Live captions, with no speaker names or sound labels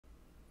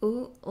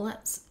Oh,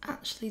 let's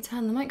actually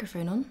turn the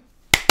microphone on.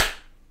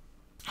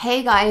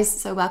 Hey guys,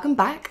 so welcome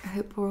back. I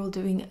hope we're all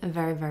doing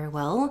very, very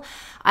well.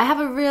 I have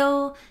a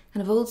real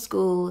kind of old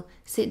school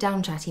sit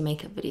down chatty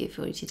makeup video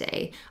for you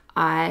today.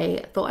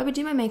 I thought I would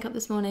do my makeup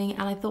this morning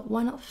and I thought,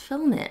 why not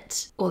film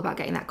it? All about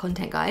getting that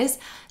content, guys.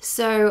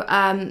 So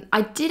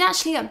I did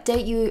actually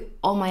update you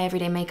on my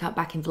everyday makeup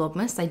back in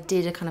Vlogmas. I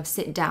did a kind of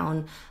sit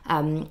down,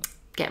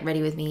 get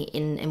ready with me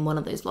in one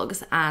of those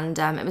vlogs, and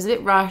it was a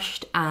bit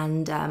rushed,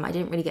 and I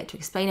didn't really get to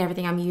explain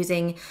everything I'm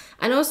using.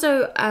 And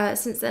also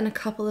since then a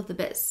couple of the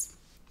bits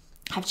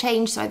have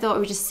changed, so I thought we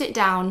would just sit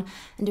down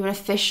and do an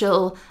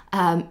official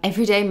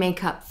everyday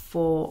makeup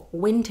for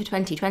winter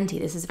 2020.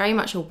 This is very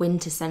much a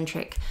winter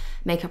centric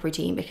makeup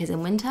routine because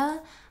in winter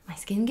my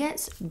skin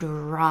gets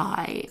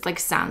dry. It's like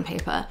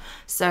sandpaper.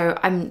 So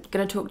I'm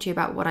gonna talk to you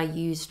about what I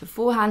used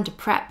beforehand to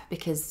prep,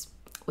 because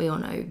we all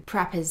know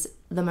prep is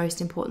the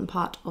most important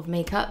part of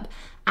makeup.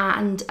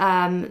 And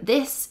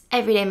this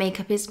everyday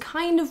makeup is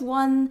kind of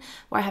one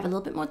where I have a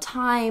little bit more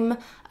time.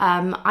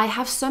 I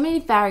have so many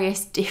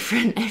various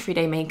different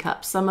everyday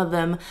makeups. Some of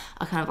them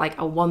are kind of like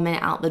a 1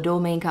 minute out the door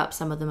makeup.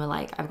 Some of them are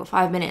like, I've got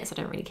 5 minutes, I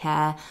don't really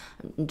care,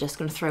 I'm just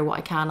gonna throw what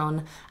I can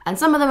on. And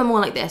some of them are more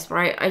like this,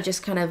 where I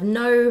just kind of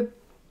know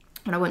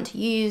what I want to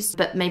use,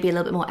 but maybe a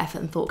little bit more effort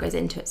and thought goes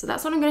into it. So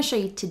that's what I'm going to show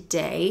you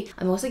today.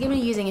 I'm also going to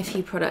be using a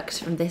few products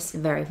from this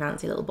very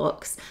fancy little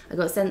box. I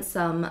got sent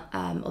some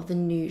of the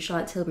new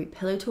Charlotte Tilbury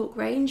Pillow Talk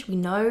range. We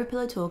know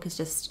Pillow Talk is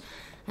just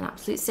an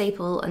absolute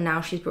staple, and now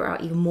she's brought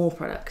out even more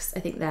products. I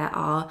think there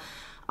are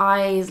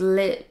eyes,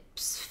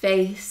 lips,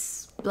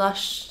 face,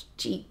 blush,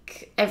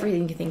 cheek,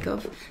 everything you can think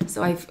of.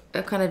 So I've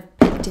kind of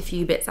picked a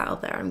few bits out of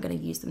there. I'm going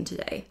to use them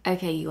today.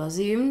 Okay, you are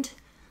zoomed.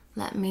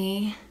 Let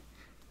me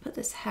put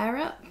this hair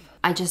up.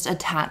 I just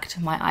attacked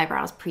my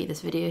eyebrows pre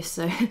this video,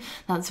 so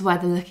that's why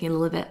they're looking a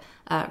little bit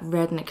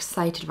red and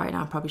excited right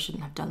now. I probably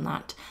shouldn't have done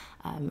that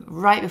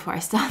right before I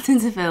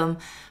started to film.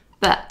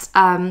 But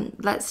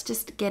let's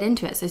just get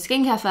into it. So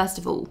skincare first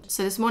of all.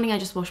 So this morning I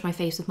just washed my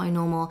face with my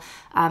normal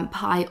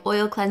Pie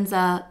oil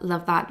cleanser.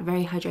 Love that,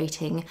 very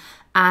hydrating.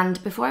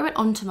 And before I went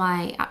on to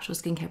my actual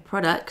skincare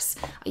products,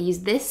 I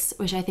used this,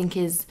 which I think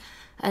is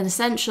an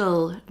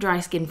essential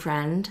dry skin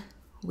friend.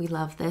 We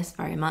love this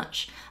very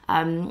much.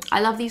 I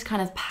love these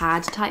kind of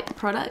pad type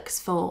products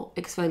for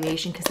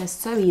exfoliation because they're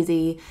so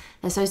easy,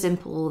 they're so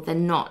simple, they're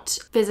not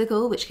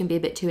physical, which can be a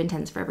bit too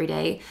intense for every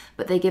day,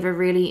 but they give a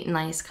really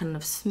nice kind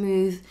of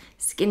smooth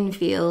skin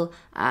feel,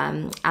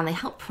 and they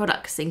help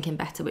products sink in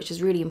better, which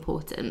is really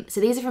important. So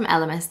these are from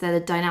Elemis. They're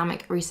the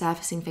Dynamic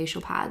Resurfacing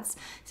Facial Pads.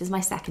 This is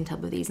my second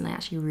tub of these and I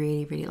actually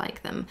really, really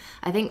like them.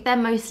 I think they're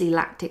mostly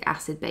lactic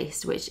acid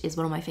based, which is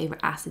one of my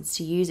favorite acids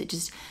to use. It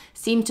just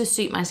seems to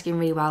suit my skin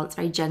really well. It's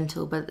very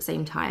gentle, but at the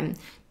same time,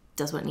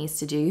 does what it needs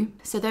to do.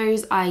 So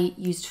those I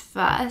used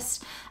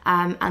first,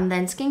 and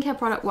then skincare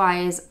product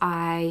wise,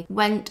 I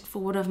went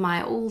for one of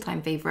my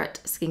all-time favorite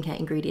skincare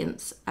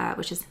ingredients,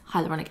 which is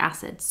hyaluronic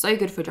acid. So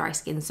good for dry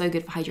skin, so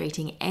good for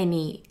hydrating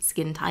any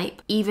skin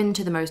type, even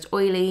to the most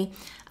oily.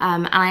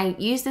 And I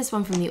use this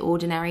one from The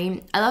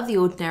Ordinary. I love The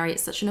Ordinary,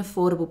 it's such an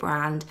affordable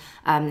brand.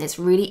 It's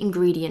really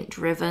ingredient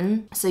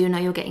driven, so you know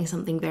you're getting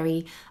something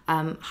very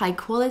high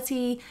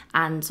quality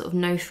and sort of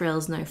no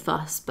frills, no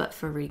fuss, but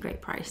for a really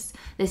great price.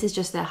 This is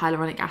just their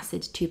hyaluronic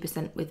acid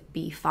 2% with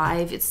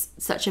B5. It's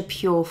such a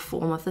pure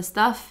form of the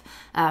stuff.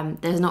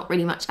 There's not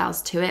really much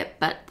else to it,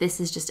 but this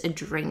is just a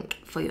drink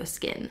for your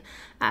skin.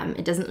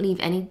 It doesn't leave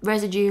any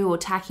residue or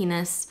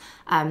tackiness.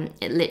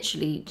 It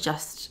literally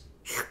just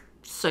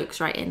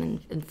soaks right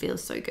in and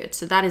feels so good.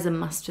 So that is a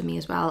must for me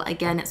as well.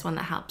 Again, it's one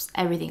that helps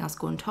everything else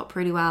go on top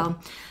really well.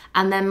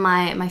 And then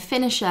my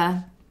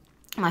finisher,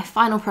 my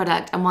final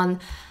product, and one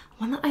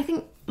that I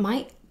think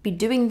might be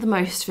doing the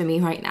most for me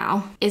right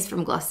now, is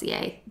from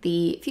Glossier,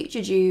 the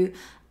Futuredew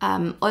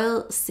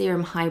Oil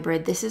Serum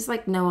Hybrid. This is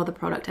like no other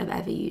product I've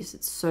ever used.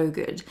 It's so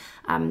good.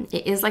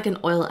 It is like an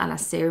oil and a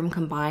serum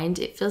combined.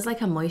 It feels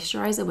like a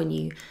moisturizer when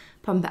you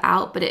pump it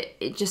out, but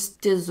it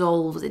just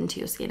dissolves into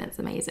your skin. It's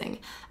amazing.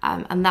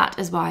 And that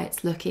is why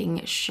it's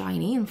looking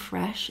shiny and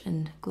fresh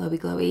and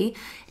glowy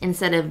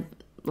instead of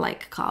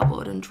like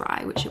cardboard and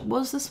dry, which it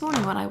was this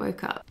morning when I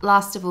woke up.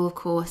 Last of all, of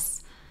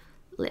course,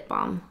 lip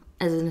balm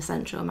as an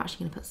essential. I'm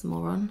actually gonna put some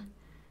more on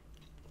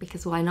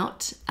because why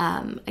not?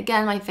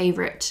 Again, my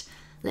favorite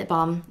lip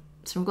balm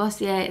is from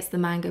Glossier. It's the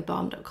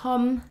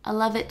mangobalm.com. I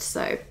love it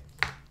so.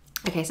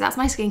 Okay, so that's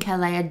my skincare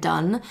layer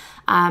done.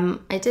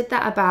 I did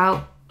that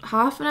about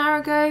half an hour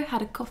ago,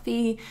 had a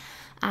coffee,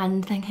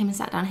 and then came and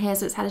sat down here,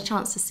 so it's had a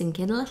chance to sink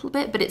in a little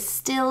bit, but it's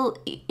still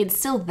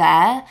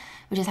there,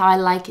 which is how I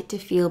like it to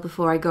feel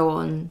before I go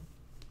on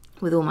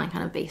with all my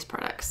kind of base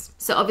products.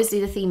 So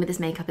obviously the theme of this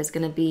makeup is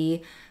going to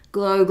be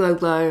glow, glow,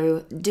 glow,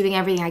 doing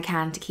everything I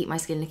can to keep my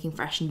skin looking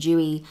fresh and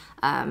dewy,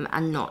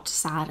 and not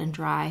sad and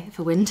dry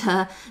for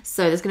winter.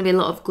 So there's going to be a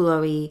lot of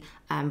glowy,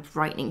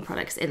 brightening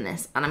products in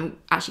this, and I'm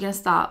actually going to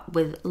start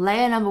with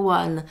layer number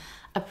one,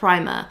 a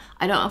primer.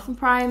 I don't often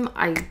prime.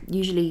 I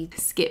usually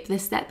skip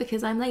this step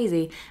because I'm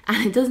lazy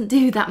and it doesn't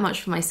do that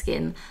much for my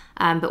skin.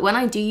 But when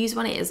I do use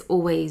one, it is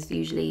always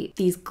usually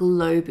these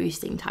glow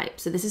boosting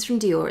types. So this is from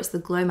Dior. It's the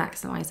Glow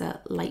Maximiser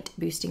Light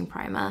Boosting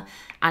Primer.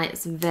 And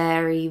it's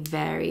very,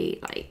 very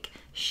like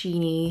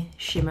sheeny,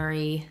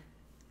 shimmery,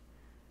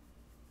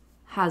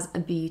 has a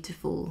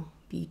beautiful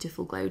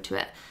glow to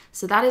it.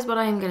 So that is what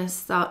I'm going to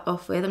start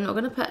off with. I'm not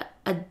going to put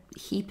a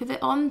heap of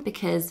it on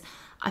because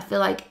I feel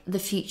like the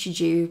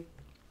Futuredew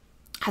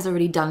has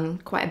already done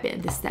quite a bit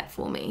of this step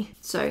for me.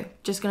 So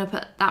just going to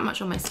put that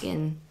much on my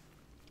skin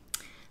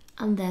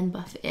and then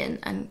buff it in.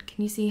 And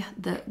can you see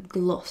the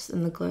gloss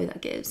and the glow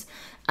that gives?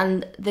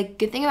 And the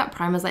good thing about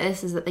primers like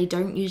this is that they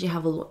don't usually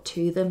have a lot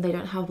to them. They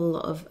don't have a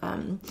lot of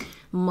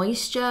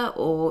moisture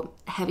or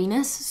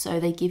heaviness. So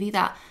they give you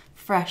that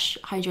fresh,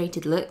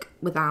 hydrated look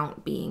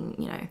without being,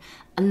 you know,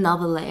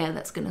 another layer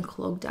that's gonna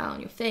clog down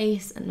your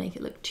face and make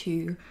it look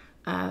too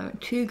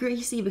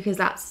greasy, because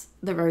that's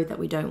the road that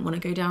we don't want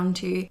to go down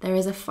to. There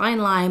is a fine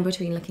line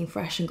between looking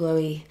fresh and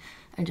glowy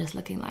and just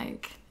looking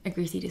like a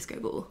greasy disco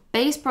ball.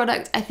 Base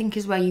product, I think,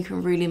 is where you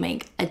can really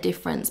make a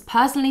difference.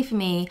 Personally, for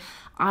me,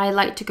 I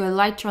like to go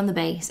lighter on the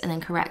base and then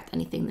correct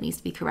anything that needs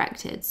to be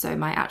corrected, so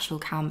my actual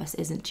canvas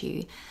isn't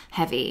too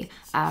heavy.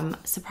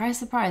 Surprise,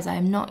 surprise, I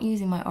am not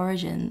using my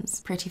Origins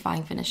Pretty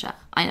Fine Finisher.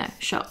 I know,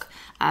 shock.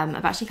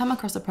 I've actually come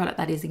across a product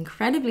that is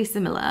incredibly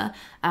similar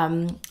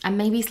and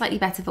maybe slightly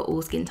better for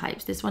all skin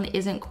types. This one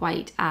isn't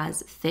quite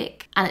as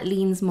thick and it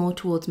leans more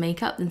towards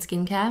makeup than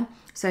skincare.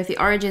 So if the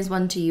Origins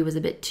one to you was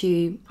a bit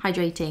too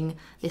hydrating,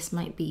 this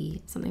might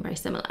be something very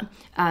similar.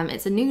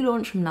 It's a new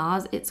launch from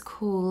NARS. It's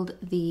called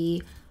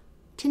the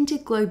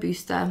Tinted Glow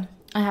Booster.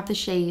 I have the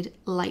shade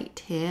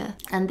Light here.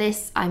 And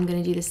this, I'm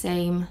gonna do the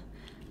same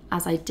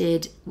as I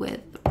did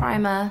with the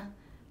primer.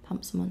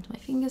 Pump some onto my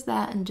fingers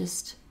there and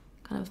just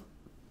kind of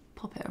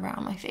pop it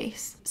around my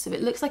face. So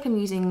it looks like I'm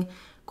using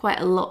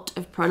quite a lot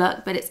of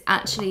product, but it's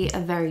actually a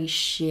very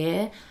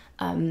sheer,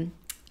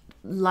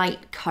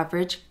 light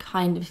coverage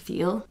kind of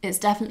feel. It's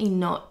definitely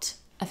not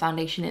a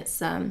foundation.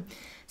 It's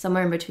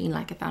somewhere in between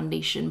like a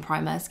foundation,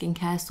 primer,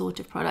 skincare sort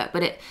of product,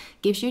 but it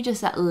gives you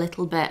just that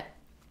little bit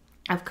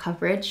of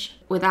coverage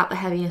without the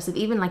heaviness of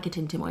even like a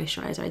tinted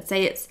moisturizer. I'd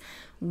say it's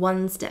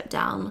one step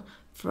down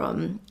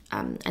from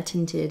a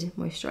tinted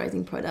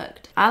moisturizing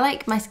product. I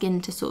like my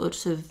skin to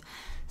sort of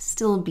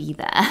still be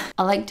there.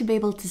 I like to be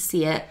able to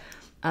see it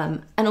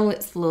and all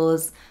its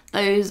flaws.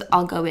 Those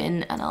I'll go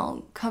in and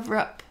I'll cover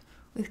up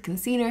with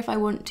concealer if I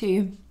want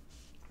to.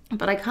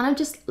 But I kind of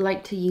just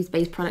like to use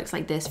base products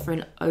like this for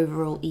an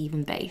overall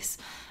even base.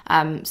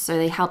 So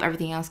they help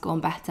everything else go on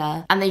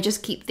better, and they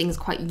just keep things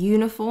quite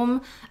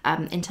uniform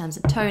in terms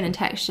of tone and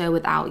texture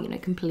without, you know,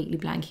 completely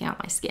blanking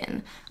out my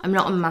skin. I'm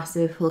not a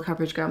massive full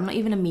coverage girl. I'm not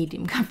even a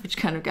medium coverage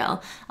kind of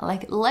girl. I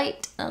like it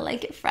light and I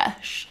like it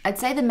fresh. I'd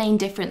say the main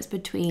difference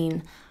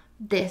between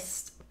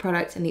this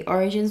product and the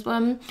Origins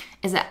one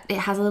is that it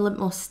has a little bit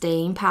more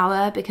staying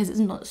power because it's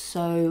not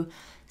so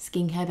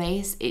skincare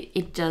base.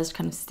 It does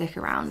kind of stick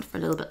around for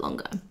a little bit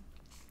longer,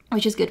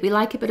 which is good. We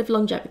like a bit of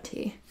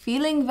longevity.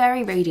 Feeling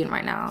very radiant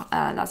right now.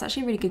 That's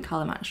actually a really good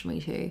color match for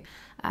me too.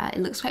 It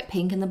looks quite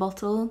pink in the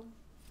bottle,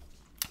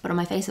 but on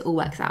my face it all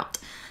works out.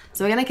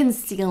 So we're gonna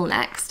conceal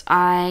next.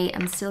 I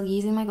am still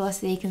using my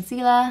Glossier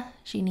concealer.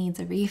 She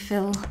needs a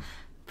refill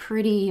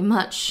pretty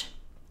much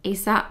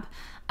ASAP.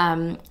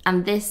 And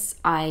this,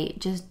 I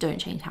just don't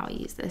change how I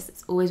use this.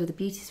 It's always with a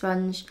beauty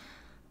sponge,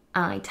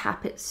 and I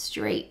tap it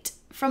straight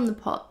from the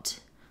pot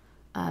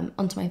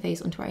onto my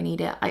face, onto where I need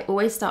it. I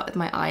always start with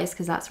my eyes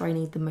because that's where I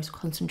need the most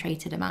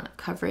concentrated amount of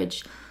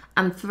coverage.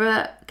 And for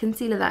a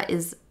concealer that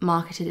is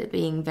marketed at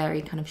being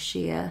very kind of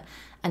sheer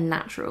and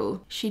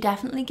natural, she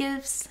definitely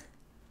gives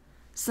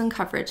some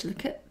coverage.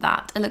 Look at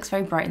that. It looks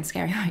very bright and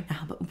scary right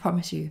now, but I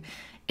promise you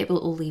it will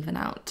all even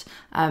out.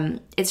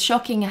 It's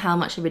shocking how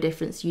much of a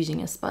difference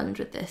using a sponge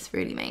with this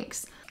really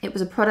makes. It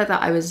was a product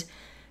that I was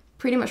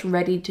pretty much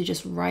ready to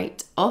just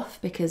write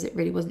off because it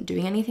really wasn't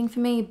doing anything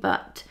for me,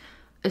 but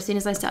as soon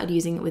as I started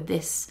using it with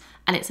this,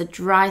 and it's a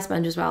dry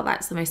sponge as well,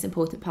 that's the most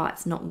important part,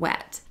 it's not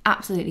wet.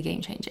 Absolutely game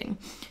changing.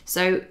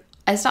 So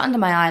I start under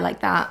my eye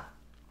like that,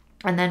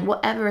 and then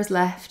whatever is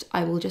left,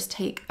 I will just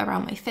take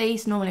around my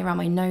face, normally around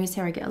my nose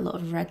here, I get a lot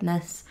of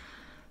redness.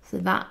 So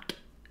that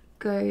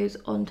goes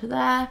onto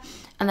there.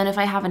 And then if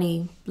I have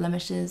any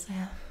blemishes, I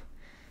have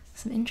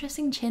some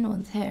interesting chin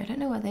ones here. I don't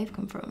know where they've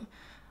come from.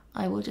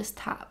 I will just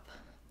tap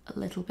a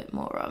little bit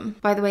more on.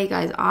 By the way,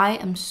 guys, I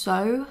am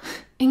so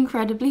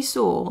incredibly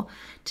sore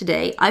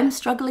today. I'm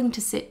struggling to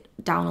sit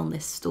down on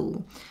this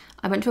stool.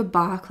 I went to a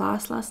bar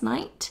class last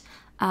night,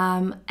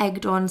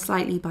 egged on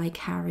slightly by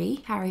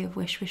Carrie. Carrie of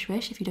Wish Wish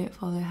Wish, if you don't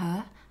follow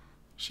her.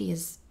 She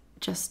is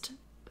just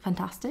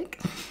fantastic.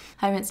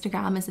 Her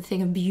Instagram is a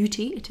thing of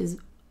beauty. It is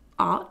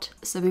art.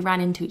 So we ran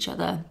into each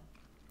other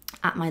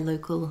at my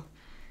local,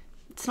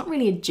 it's not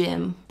really a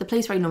gym, the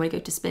place where I normally go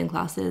to spin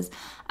classes,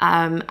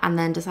 and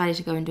then decided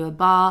to go and do a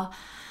bar.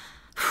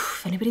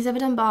 If anybody's ever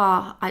done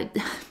bar, I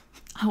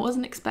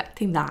wasn't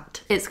expecting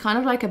that. It's kind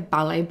of like a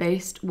ballet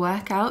based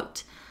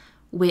workout,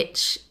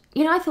 which,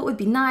 you know, I thought would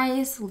be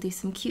nice. We'll do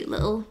some cute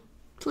little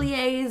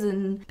pliés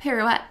and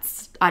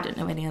pirouettes. I don't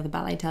know any other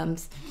ballet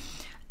terms.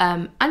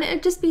 And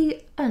it'd just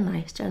be a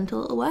nice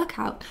gentle little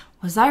workout.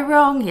 Was I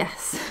wrong?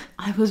 Yes,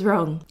 I was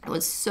wrong. It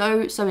was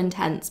so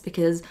intense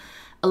because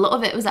a lot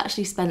of it was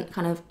actually spent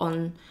kind of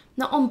on,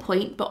 not on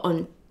point, but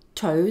on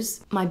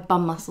toes. My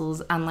bum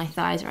muscles and my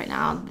thighs right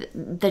now,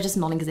 they're just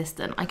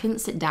non-existent. I couldn't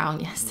sit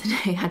down yesterday.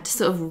 I had to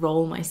sort of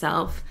roll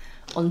myself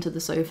onto the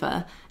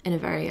sofa in a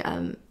very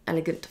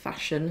elegant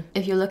fashion.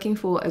 If you're looking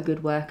for a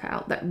good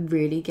workout that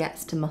really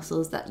gets to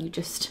muscles that you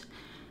just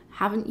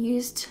haven't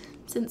used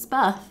since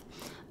birth,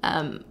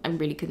 I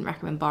really couldn't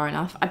recommend bar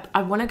enough.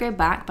 I want to go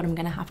back, but I'm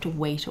gonna have to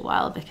wait a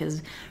while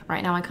because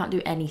right now I can't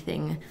do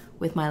anything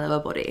with my lower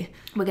body.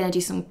 We're gonna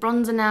do some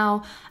bronzer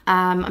now.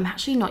 I'm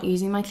actually not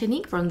using my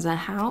Clinique bronzer.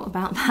 How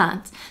about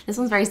that? This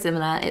one's very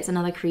similar. It's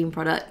another cream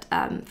product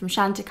from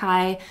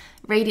Chantecaille,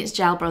 Radiance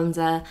Gel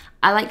Bronzer.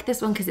 I like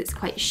this one because it's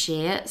quite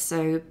sheer,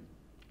 so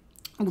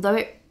although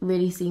it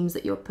really seems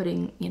that you're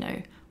putting, you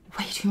know,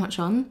 way too much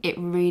on, it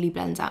really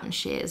blends out and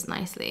sheers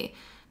nicely.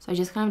 So I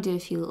just kind of do a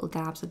few little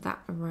dabs of that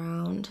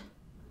around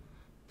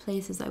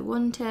places I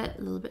want it,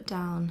 a little bit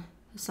down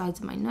the sides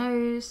of my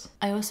nose.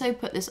 I also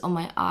put this on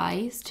my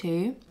eyes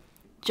too,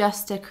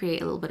 just to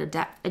create a little bit of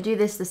depth. I do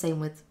this the same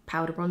with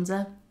powder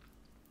bronzer.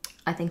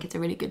 I think it's a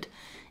really good,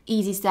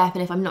 easy step,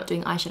 and if I'm not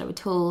doing eyeshadow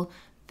at all,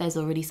 there's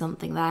already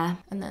something there.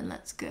 And then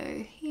let's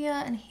go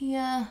here and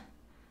here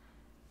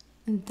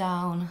and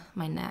down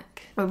my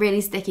neck. We're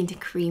really sticking to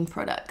cream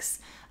products.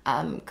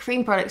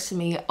 Cream products to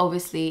me,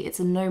 obviously, it's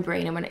a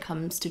no-brainer when it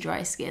comes to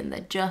dry skin.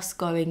 They're just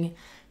going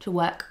to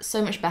work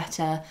so much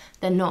better.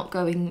 They're not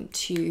going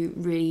to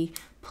really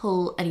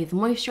pull any of the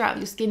moisture out of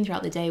your skin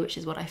throughout the day, which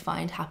is what I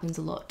find happens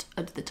a lot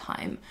at the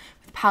time.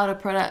 With powder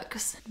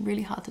products,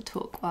 really hard to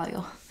talk while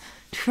you're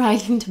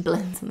trying to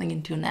blend something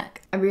into your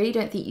neck. I really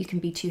don't think you can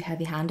be too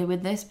heavy-handed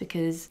with this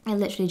because it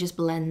literally just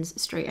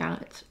blends straight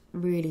out. It's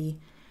really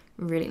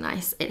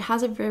nice. It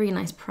has a very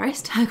nice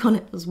price tag on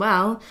it as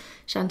well.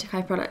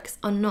 Chantecaille products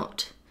are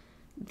not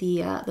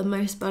the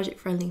most budget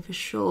friendly for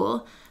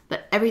sure,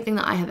 but everything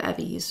that I have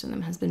ever used from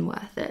them has been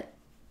worth it.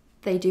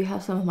 They do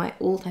have some of my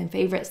all-time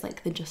favorites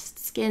like the Just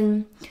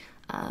Skin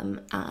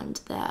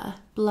and their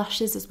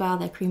blushes as well.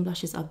 Their cream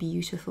blushes are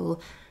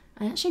beautiful.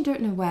 I actually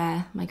don't know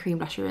where my cream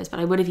blusher is, but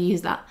I would have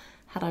used that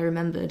had I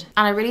remembered.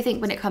 And I really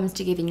think when it comes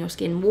to giving your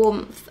skin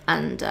warmth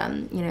and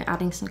you know,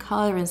 adding some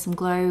color and some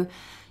glow,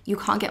 you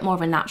can't get more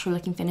of a natural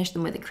looking finish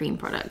than with a cream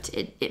product.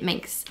 It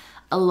makes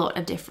a lot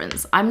of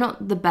difference. I'm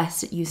not the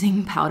best at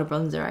using powder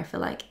bronzer. I feel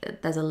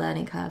like there's a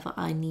learning curve that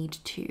I need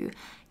to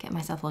get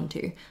myself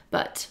onto.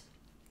 But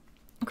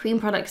cream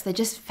products, they're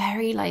just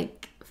very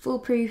like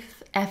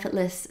foolproof,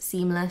 effortless,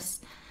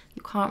 seamless.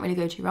 You can't really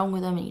go too wrong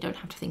with them and you don't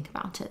have to think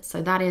about it.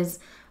 So that is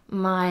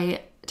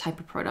my type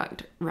of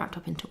product wrapped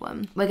up into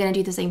one. We're gonna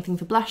do the same thing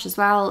for blush as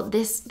well.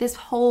 This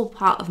whole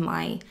part of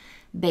my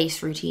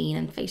base routine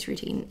and face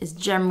routine is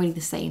generally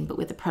the same, but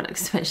with the product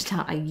switched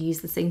out, I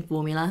use the same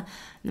formula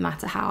no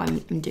matter how I'm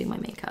doing my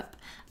makeup.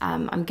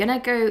 I'm gonna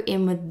go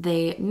in with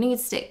the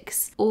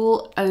Nudestix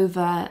All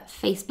Over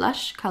Face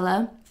Blush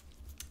color.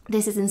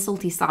 This is in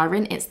Salty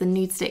Siren. It's the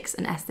Nudestix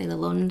and Estee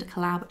Lalonde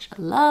collab, which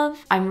I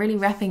love. I'm really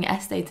repping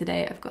Estee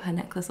today. I've got her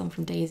necklace on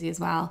from Daisy as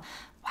well.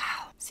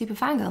 Wow, super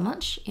fangirl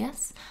much,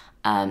 yes.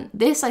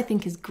 This I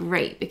think is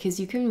great because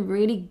you can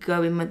really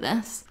go in with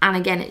this. And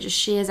again, it just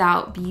shears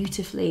out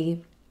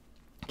beautifully,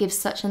 gives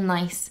such a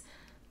nice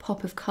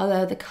pop of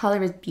color. The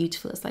color is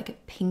beautiful. It's like a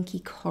pinky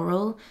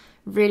coral,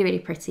 really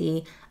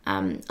pretty.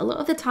 A lot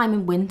of the time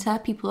in winter,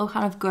 people will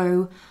kind of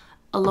go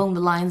along the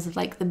lines of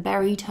like the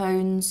berry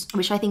tones,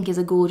 which I think is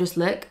a gorgeous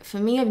look. For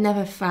me, I've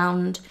never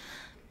found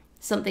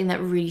something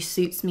that really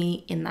suits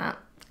me in that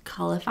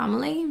color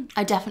family.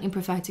 I definitely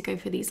prefer to go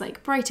for these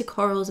like brighter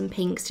corals and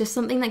pinks, just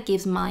something that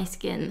gives my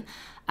skin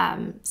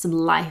some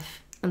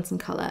life and some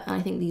color. And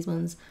I think these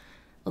ones,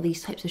 or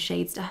these types of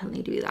shades,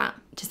 definitely do that.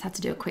 Just had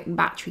to do a quick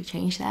battery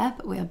change there,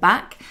 but we're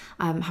back.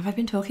 Have I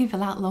been talking for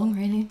that long,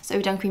 really? So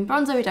we've done cream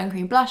bronzer, we've done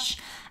cream blush,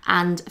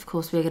 and of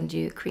course we're gonna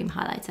do cream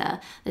highlighter.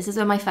 This is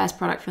where my first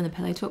product from the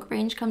Pillow Talk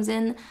range comes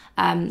in.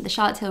 The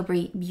Charlotte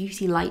Tilbury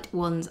Beauty Light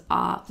ones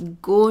are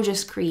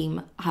gorgeous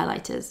cream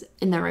highlighters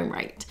in their own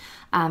right.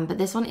 But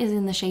this one is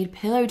in the shade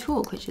Pillow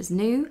Talk, which is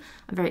new.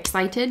 I'm very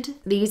excited.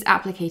 These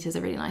applicators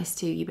are really nice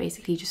too. You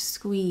basically just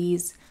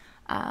squeeze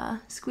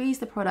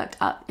the product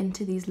up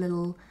into these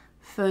little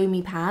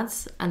foamy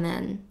pads and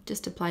then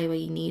just apply where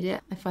you need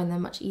it. I find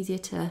them much easier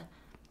to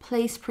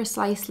place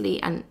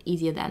precisely and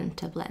easier then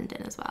to blend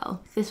in as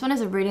well. This one is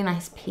a really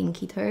nice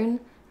pinky tone.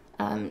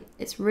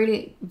 It's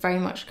really very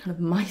much kind of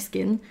my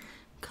skin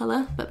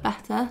color, but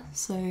better.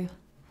 So it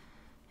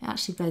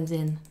actually blends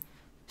in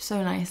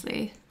so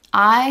nicely.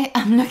 I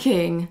am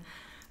looking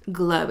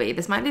glowy.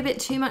 This might be a bit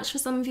too much for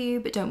some of you,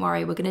 but don't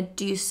worry, we're gonna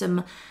do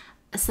some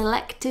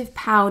selective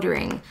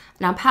powdering.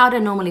 Now, powder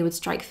normally would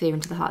strike fear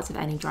into the hearts of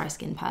any dry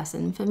skin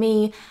person. For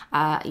me,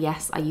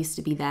 yes, I used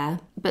to be there,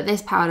 but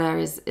this powder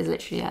is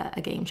literally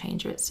a game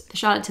changer. It's the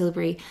Charlotte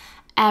Tilbury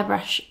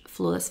Airbrush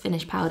Flawless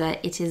Finish Powder.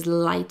 It is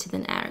lighter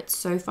than air. It's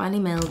so finely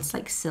milled, it's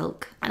like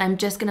silk. And I'm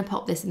just gonna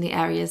pop this in the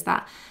areas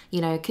that, you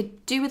know,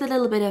 could do with a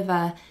little bit of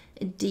a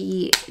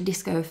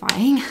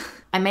de-discofying.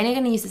 I'm mainly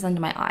going to use this under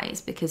my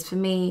eyes because for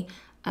me,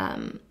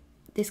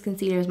 this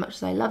concealer, as much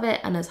as I love it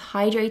and as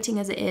hydrating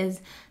as it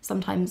is,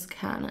 sometimes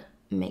can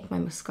make my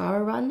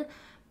mascara run.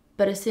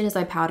 But as soon as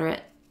I powder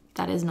it,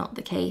 that is not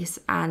the case.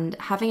 And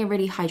having a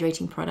really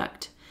hydrating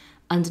product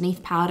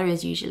underneath powder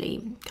is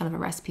usually kind of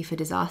a recipe for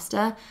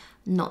disaster.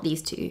 Not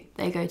these two.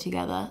 They go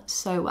together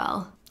so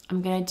well.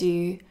 I'm going to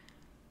do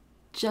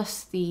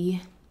just the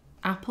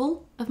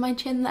apple of my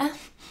chin there,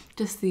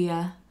 just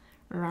the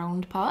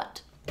round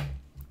part.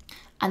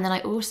 And then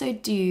I also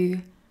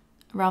do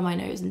around my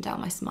nose and down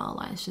my smile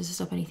lines just to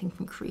stop anything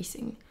from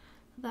creasing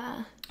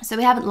there. So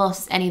we haven't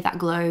lost any of that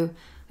glow.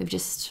 We've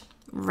just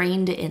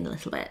reined it in a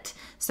little bit.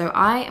 So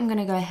I am going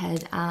to go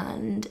ahead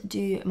and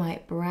do my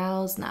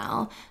brows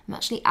now. I'm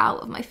actually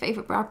out of my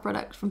favorite brow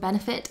product from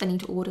Benefit. I need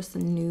to order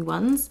some new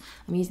ones.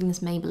 I'm using this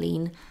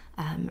Maybelline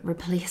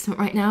replacement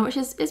right now, which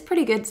is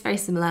pretty good. It's very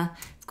similar.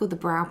 It's called the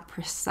Brow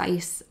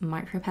Precise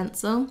Micro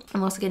Pencil.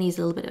 I'm also going to use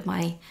a little bit of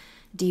my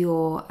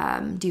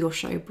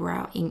Diorshow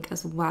brow ink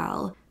as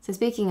well. So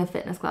speaking of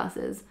fitness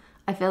classes,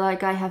 I feel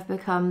like I have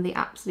become the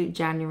absolute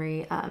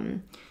January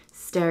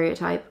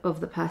stereotype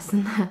of the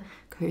person that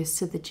goes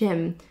to the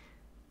gym.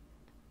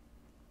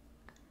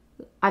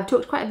 I've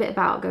talked quite a bit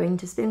about going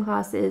to spin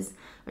classes,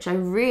 which I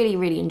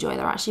really enjoy.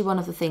 They're actually one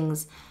of the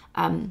things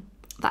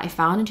that I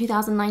found in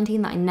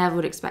 2019 that I never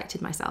would have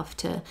expected myself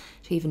to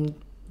even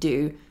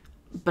do,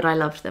 but I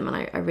loved them and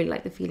I really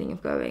like the feeling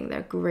of going.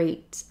 They're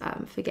great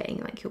for getting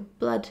like your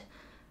blood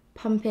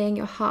pumping,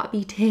 your heart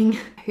beating.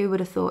 Who would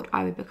have thought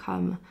I would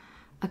become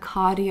a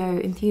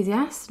cardio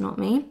enthusiast? Not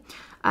me.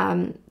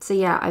 So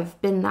yeah,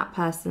 I've been that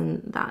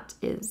person that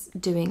is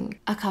doing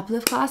a couple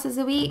of classes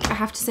a week. I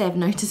have to say I've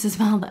noticed as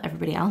well that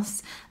everybody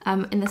else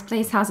in this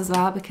place has as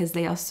well, because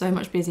they are so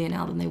much busier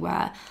now than they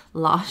were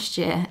last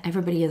year.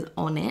 Everybody is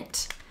on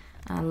it.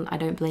 And I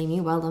don't blame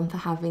you. Well done for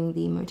having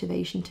the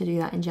motivation to do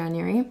that in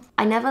January.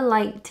 I never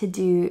like to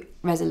do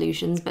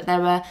resolutions, but there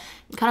were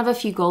kind of a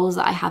few goals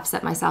that I have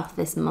set myself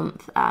this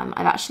month.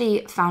 I've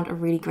actually found a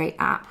really great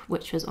app,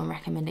 which was on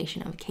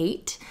recommendation of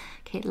Kate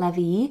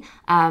Levy,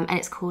 and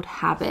it's called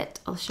Habit.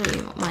 I'll show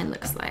you what mine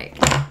looks like.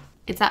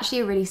 It's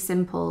actually a really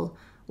simple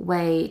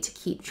way to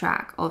keep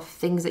track of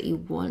things that you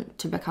want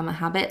to become a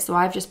habit. So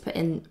I've just put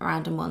in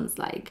random ones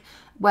like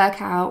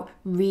workout,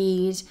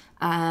 read,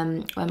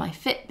 wear my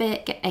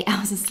Fitbit, get 8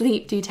 hours of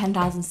sleep, do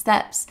 10,000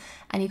 steps,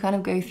 and you kind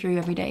of go through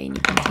every day and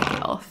you can tick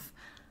it off.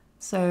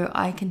 So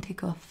I can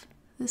tick off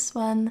this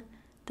one,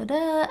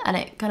 and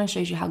it kind of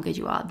shows you how good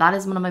you are. That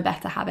is one of my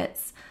better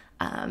habits.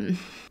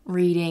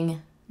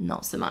 Reading,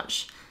 not so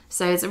much.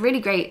 So it's a really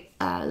great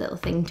little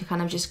thing to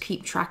kind of just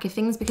keep track of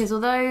things, because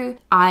although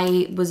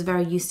I was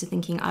very used to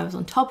thinking I was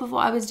on top of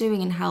what I was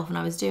doing in health when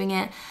I was doing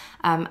it,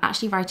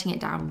 actually writing it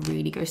down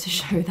really goes to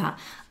show that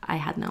I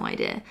had no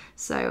idea.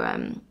 So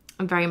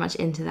I'm very much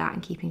into that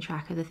and keeping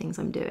track of the things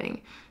I'm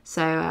doing.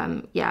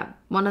 So yeah,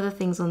 one of the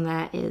things on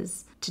there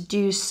is to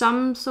do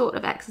some sort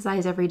of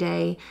exercise every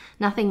day,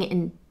 nothing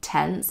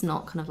intense,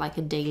 not kind of like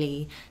a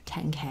daily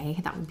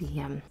 10K, that would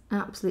be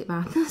absolute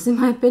madness in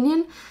my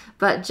opinion,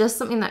 but just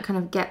something that kind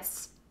of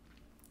gets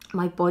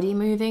my body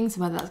moving.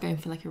 So whether that's going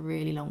for like a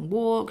really long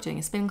walk, doing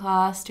a spin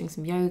class, doing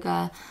some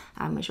yoga,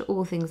 which are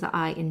all things that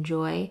I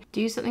enjoy.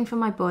 Do something for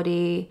my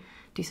body,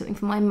 do something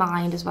for my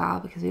mind as well,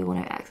 because we all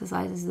know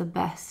exercise is the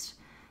best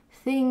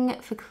thing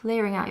for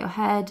clearing out your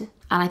head.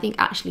 And I think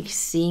actually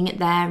seeing it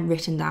there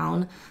written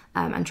down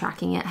and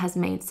tracking it has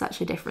made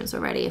such a difference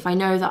already. If I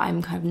know that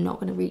I'm kind of not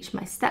going to reach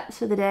my steps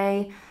for the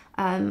day,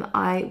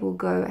 I will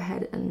go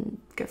ahead and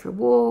go for a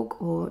walk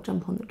or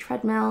jump on the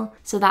treadmill.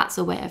 So that's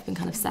a way I've been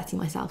kind of setting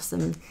myself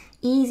some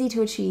easy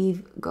to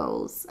achieve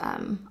goals.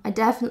 I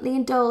definitely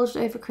indulged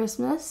over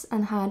Christmas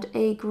and had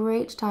a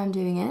great time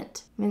doing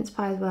it. Mince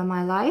pies were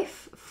my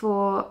life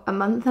for a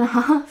month and a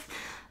half,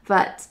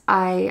 but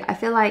I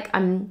feel like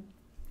I'm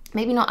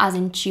maybe not as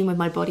in tune with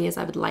my body as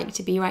I would like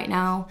to be right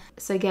now.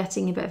 So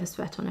getting a bit of a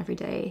sweat on every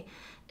day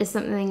is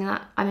something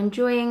that I'm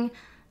enjoying,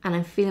 and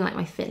I'm feeling like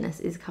my fitness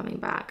is coming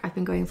back. I've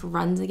been going for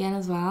runs again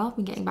as well. I've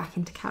been getting back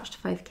into Couch to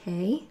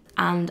 5K.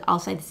 And I'll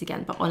say this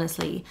again, but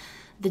honestly,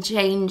 the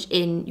change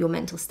in your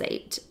mental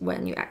state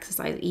when you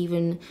exercise,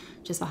 even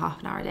just for half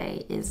an hour a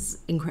day, is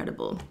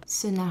incredible.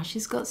 So now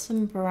she's got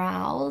some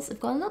brows. I've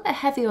got a little bit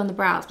heavier on the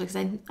brows because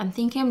I'm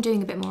thinking I'm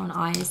doing a bit more on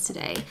eyes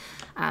today.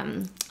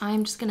 I'm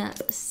just gonna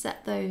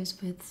set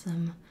those with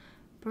some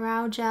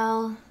brow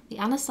gel, the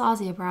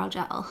Anastasia brow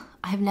gel.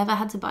 I have never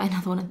had to buy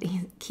another one of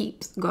these. It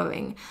keeps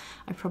going.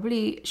 I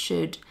probably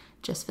should,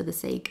 just for the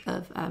sake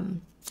of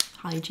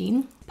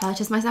hygiene,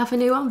 purchase myself a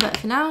new one, but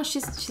for now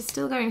she's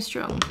still going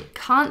strong.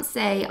 Can't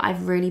say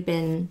I've really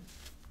been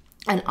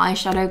an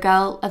eyeshadow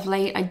girl of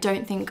late. I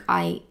don't think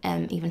I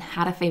even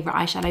had a favorite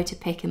eyeshadow to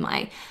pick in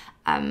my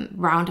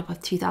roundup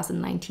of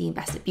 2019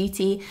 Best of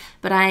Beauty,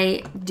 but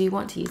I do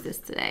want to use this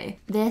today.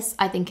 This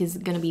I think is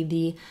going to be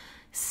the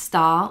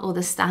star or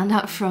the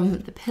standout from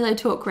the Pillow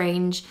Talk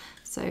range.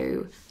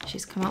 So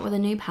she's come out with a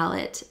new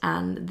palette,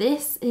 and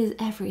this is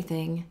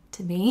everything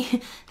to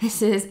me.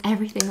 This is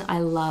everything that I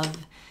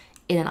love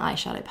in an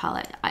eyeshadow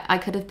palette. I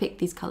could have picked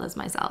these colors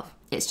myself.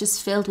 It's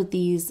just filled with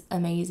these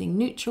amazing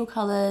neutral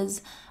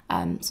colors,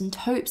 some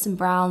taupes and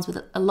browns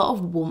with a lot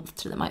of warmth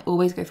to them. I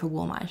always go for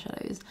warm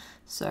eyeshadows,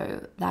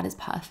 so that is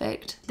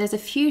perfect. There's a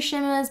few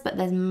shimmers, but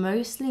there's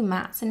mostly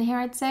mattes in here,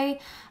 I'd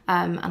say.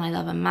 And I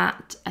love a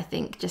matte. I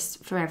think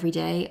just for every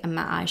day, a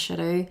matte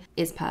eyeshadow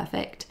is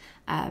perfect.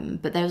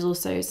 But there's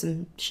also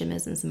some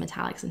shimmers and some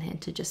metallics in here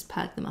to just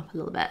perk them up a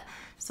little bit.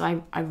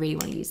 So I really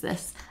want to use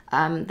this.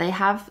 They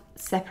have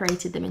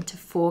separated them into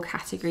 4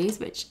 categories,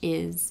 which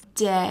is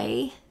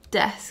day,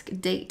 desk,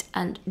 date,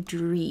 and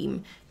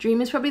dream. Dream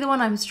is probably the one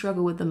I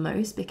struggle with the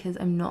most because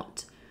I'm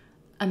not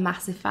a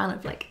massive fan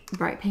of like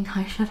bright pink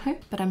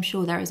eyeshadow, but I'm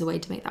sure there is a way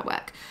to make that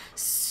work.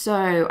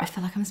 So I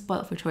feel like I'm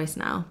spoiled for choice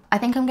now. I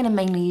think I'm gonna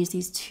mainly use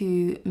these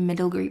 2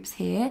 middle groups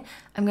here.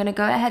 I'm gonna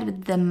go ahead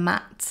with the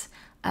matte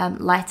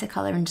lighter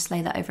color and just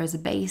lay that over as a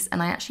base,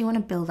 and I actually want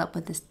to build up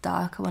with this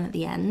darker one at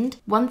the end.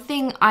 One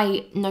thing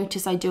I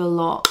notice I do a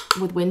lot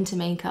with winter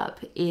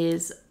makeup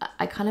is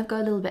I kind of go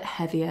a little bit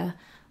heavier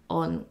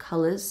on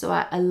colors. So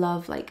I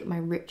love like my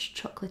rich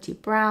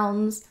chocolatey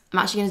browns. I'm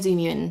actually going to zoom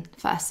you in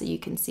first so you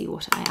can see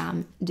what I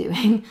am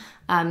doing.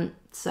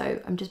 So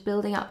I'm just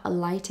building up a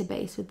lighter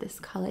base with this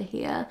color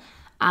here.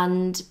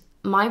 And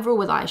my rule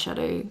with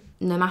eyeshadow,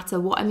 no matter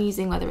what I'm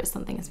using, whether it's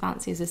something as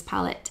fancy as this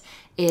palette,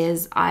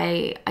 is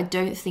I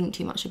don't think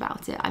too much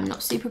about it. I'm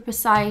not super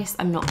precise.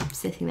 I'm not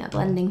sitting there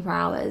blending for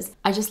hours.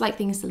 I just like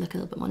things to look a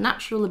little bit more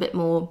natural, a bit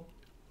more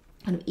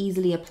kind of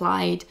easily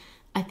applied.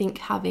 I think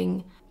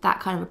having that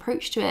kind of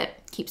approach to it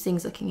keeps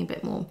things looking a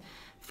bit more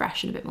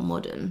fresh and a bit more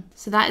modern.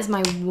 So that is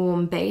my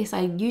warm base.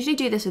 I usually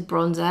do this with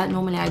bronzer.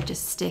 Normally I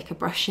just stick a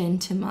brush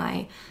into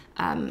my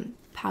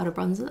powder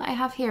bronzer that I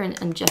have here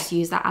and just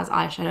use that as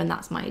eyeshadow, and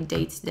that's my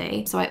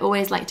day-to-day. So I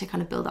always like to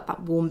kind of build up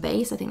that warm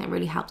base. I think that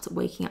really helps at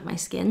waking up my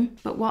skin.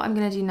 But what I'm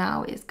gonna do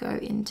now is go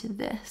into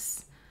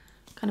this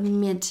kind of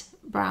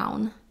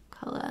mid-brown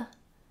color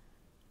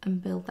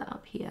and build that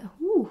up here.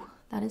 Ooh,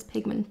 that is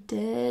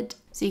pigmented.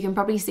 So you can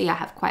probably see I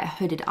have quite a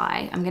hooded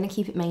eye. I'm gonna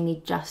keep it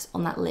mainly just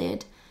on that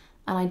lid,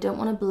 and I don't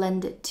wanna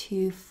blend it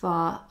too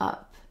far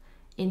up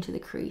into the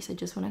crease. I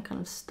just wanna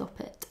kind of stop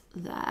it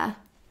there.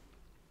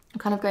 I'm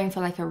kind of going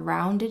for like a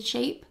rounded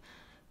shape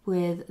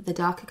with the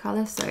darker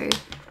color, so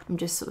I'm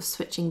just sort of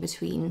switching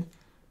between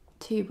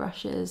 2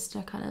 brushes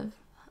to kind of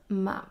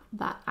map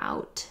that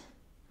out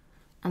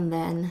and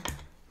then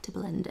to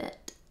blend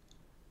it.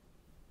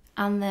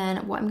 And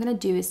then what I'm gonna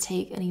do is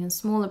take an even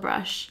smaller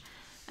brush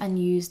and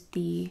use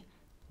the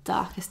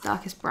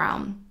darkest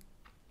brown,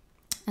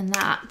 and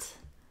that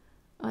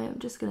I am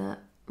just gonna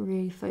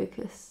really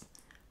focus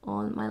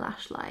on my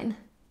lash line.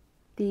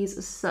 These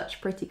are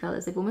such pretty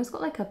colors. They've almost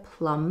got like a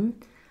plum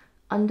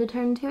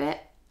undertone to it.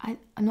 I'm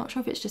not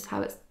sure if it's just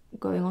how it's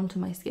going onto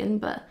my skin,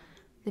 but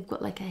they've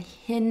got like a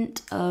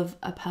hint of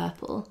a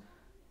purple,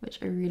 which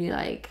I really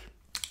like.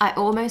 I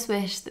almost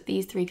wish that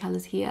these 3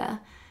 colors here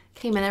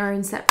came in their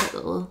own separate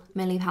little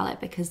mini palette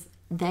because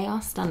they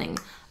are stunning.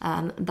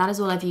 That is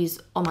all I've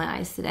used on my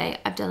eyes today.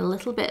 I've done a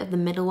little bit of the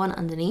middle one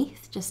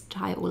underneath just to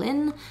tie it all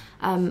in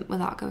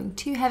without going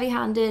too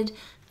heavy-handed,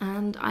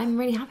 and I'm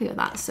really happy with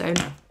that. So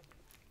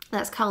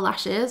that's Curl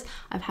Lashes.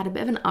 I've had a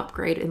bit of an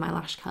upgrade in my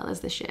lash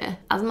colours this year.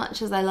 As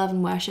much as I love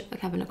and worship the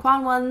Kevin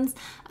Aucoin ones,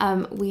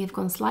 we have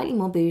gone slightly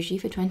more bougie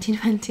for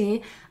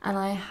 2020, and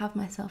I have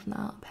myself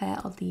now a pair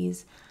of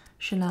these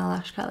Chanel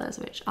lash colours,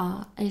 which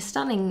are a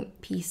stunning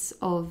piece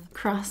of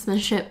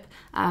craftsmanship.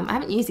 I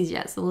haven't used these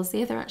yet, so we'll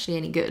see if they're actually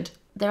any good.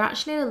 They're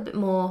actually a little bit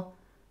more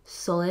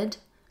solid,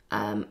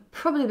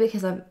 probably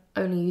because I'm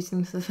only using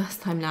them for the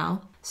first time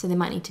now, so they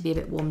might need to be a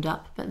bit warmed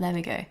up, but there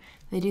we go.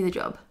 They do the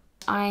job.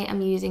 I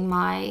am using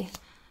my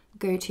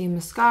go-to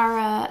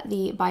mascara,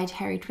 the By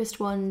Terry Twist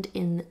Wand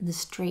in the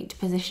straight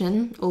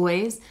position,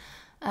 always.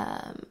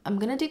 I'm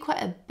gonna do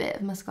quite a bit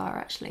of mascara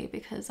actually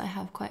because I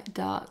have quite a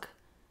dark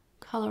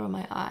colour on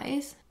my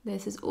eyes.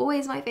 This is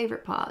always my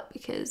favourite part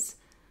because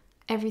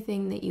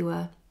everything that you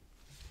were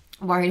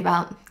worried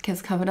about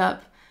gets covered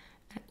up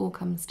and it all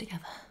comes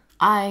together.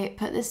 I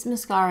put this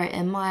mascara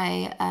in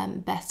my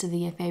best of the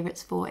year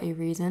favourites for a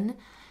reason.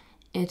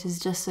 It is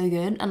just so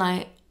good, and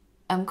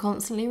I'm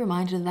constantly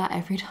reminded of that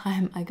every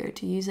time I go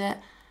to use it.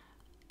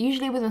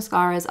 Usually with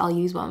mascaras, I'll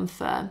use one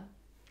for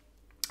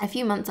a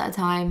few months at a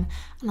time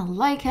and I'll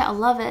like it, I'll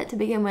love it to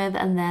begin with,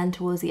 and then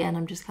towards the end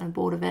I'm just kind of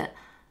bored of it.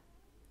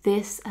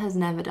 This has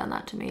never done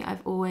that to me.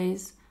 I've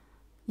always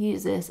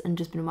used this and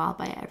just been wowed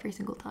by it every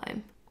single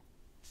time.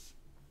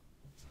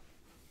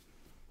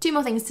 2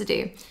 more things to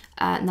do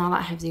now that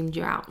I have zoomed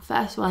you out.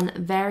 First one,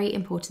 very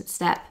important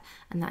step,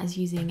 and that is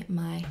using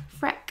my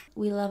Freck.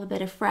 We love a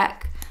bit of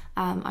Freck.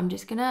 I'm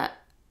just gonna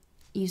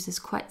use this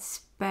quite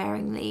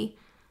sparingly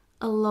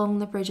along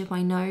the bridge of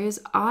my nose.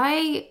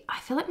 I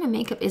feel like my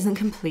makeup isn't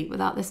complete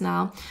without this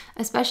now,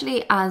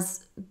 especially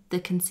as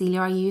the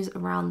concealer I use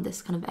around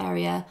this kind of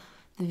area,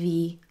 the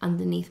V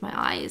underneath my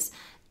eyes,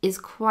 is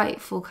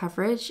quite full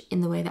coverage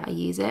in the way that I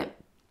use it.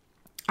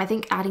 I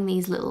think adding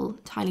these little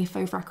tiny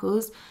faux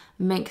freckles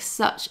makes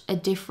such a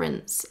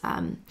difference,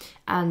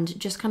 and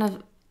just kind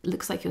of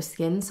looks like your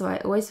skin. So I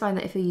always find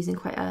that if you're using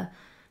quite a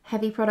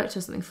heavy product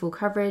or something full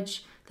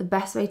coverage, the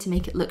best way to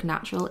make it look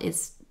natural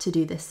is to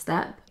do this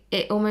step.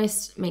 It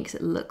almost makes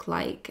it look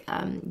like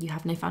you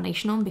have no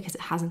foundation on because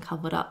it hasn't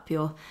covered up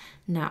your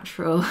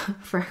natural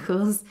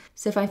freckles.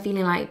 So if I'm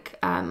feeling like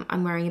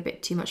I'm wearing a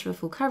bit too much of a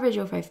full coverage,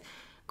 or if I've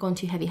gone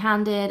too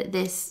heavy-handed,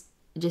 this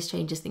just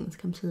changes things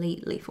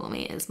completely for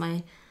me. It's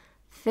my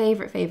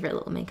favorite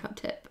little makeup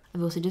tip.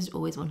 I've also just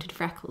always wanted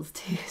freckles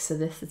too, so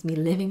this is me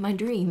living my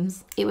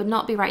dreams. It would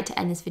not be right to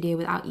end this video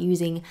without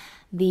using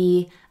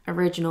the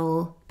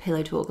original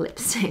Pillow Talk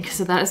lipstick,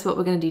 so that is what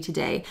we're going to do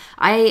today.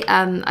 I've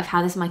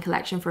had this in my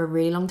collection for a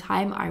really long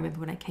time. I remember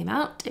when it came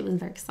out, it was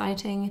very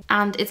exciting,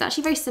 and it's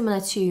actually very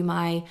similar to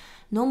my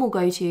normal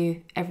go-to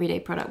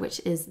everyday product,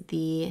 which is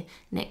the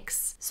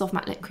NYX Soft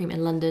Matte Lip Cream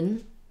in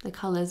London. The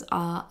colours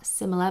are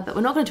similar, but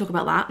we're not going to talk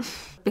about that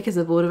because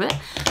we're bored of it.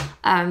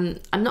 I'm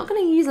not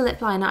going to use a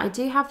lip liner. I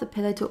do have the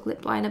Pillow Talk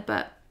lip liner,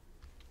 but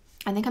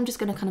I think I'm just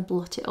going to kind of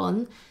blot it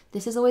on.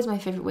 This is always my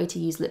favourite way to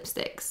use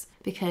lipsticks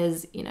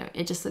because, you know,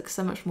 it just looks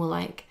so much more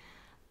like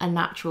a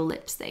natural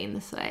lip stain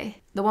this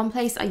way. The one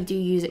place I do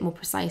use it more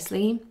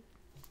precisely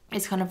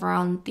is kind of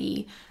around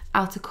the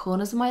outer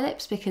corners of my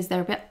lips because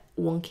they're a bit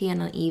wonky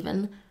and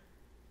uneven.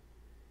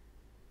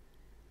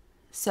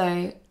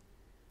 So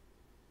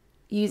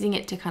using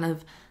it to kind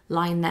of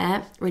line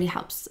there really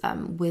helps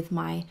with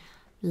my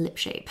lip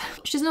shape,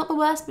 which is not the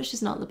worst, but it's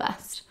just not the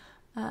best.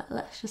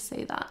 Let's just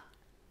say that.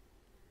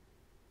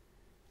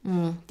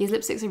 These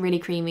lipsticks are really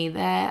creamy.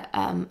 They're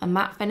a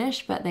matte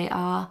finish, but they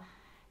are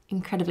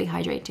incredibly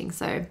hydrating.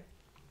 So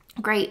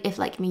great if,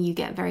 like me, you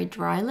get very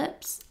dry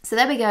lips. So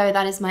there we go.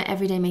 That is my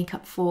everyday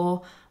makeup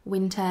for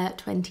winter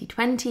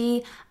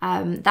 2020.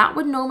 That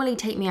would normally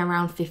take me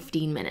around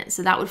 15 minutes.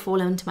 So that would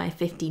fall into my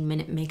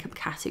 15-minute makeup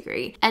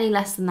category. Any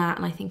less than that,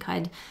 and I think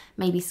I'd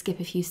maybe skip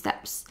a few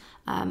steps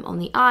on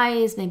the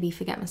eyes, maybe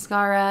forget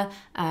mascara,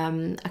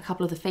 a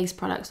couple of the face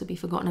products would be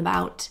forgotten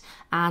about,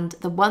 and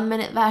the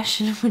 1-minute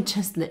version would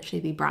just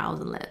literally be brows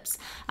and lips.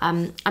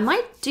 I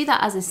might do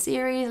that as a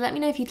series. Let me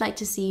know if you'd like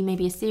to see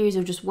maybe a series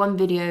of just one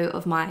video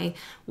of my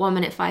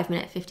 1-minute,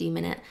 5-minute,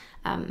 15-minute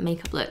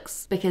makeup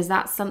looks, because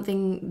that's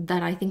something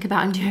that I think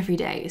about and do every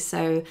day.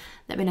 So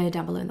let me know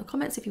down below in the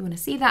comments if you want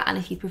to see that, and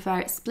if you prefer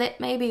it split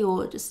maybe,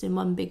 or just in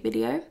one big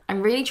video.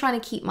 I'm really trying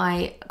to keep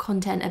my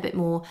content a bit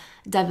more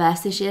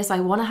diverse this year, so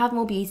I want to have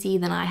more beauty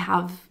than I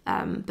have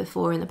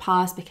before in the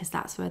past, because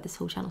that's where this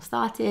whole channel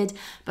started.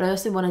 But I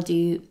also want to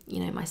do, you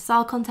know, my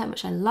style content,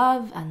 which I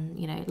love, and,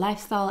 you know,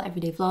 lifestyle,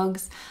 everyday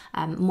vlogs,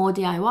 more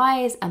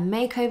DIYs and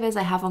makeovers.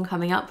 I have one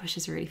coming up, which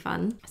is really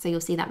fun. So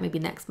you'll see that maybe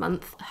next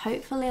month.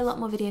 Hopefully a lot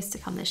more videos to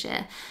come this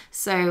year.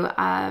 So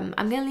I'm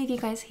gonna leave you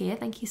guys here.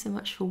 Thank you so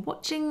much for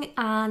watching,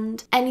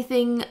 and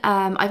anything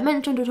I've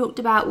mentioned or talked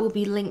about will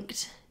be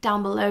linked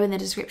down below in the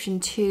description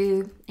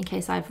too, in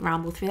case I've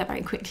rambled through that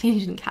very quickly and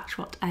you didn't catch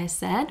what I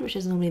said, which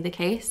is normally the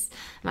case.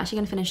 I'm actually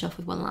going to finish off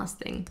with one last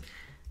thing,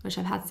 which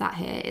I've had sat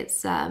here.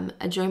 It's a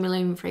Jo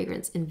Malone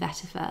fragrance in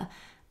vetiver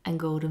and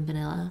golden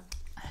vanilla.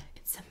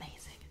 It's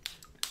amazing.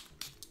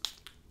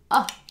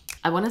 Oh,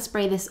 I want to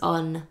spray this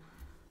on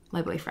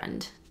my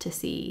boyfriend to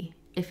see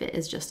if it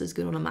is just as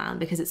good on a man,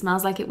 because it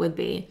smells like it would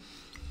be.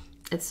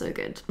 It's so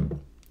good.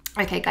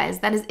 Okay guys,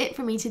 that is it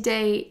for me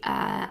today,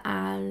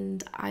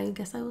 and I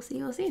guess I will see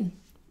you all soon.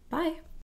 Bye.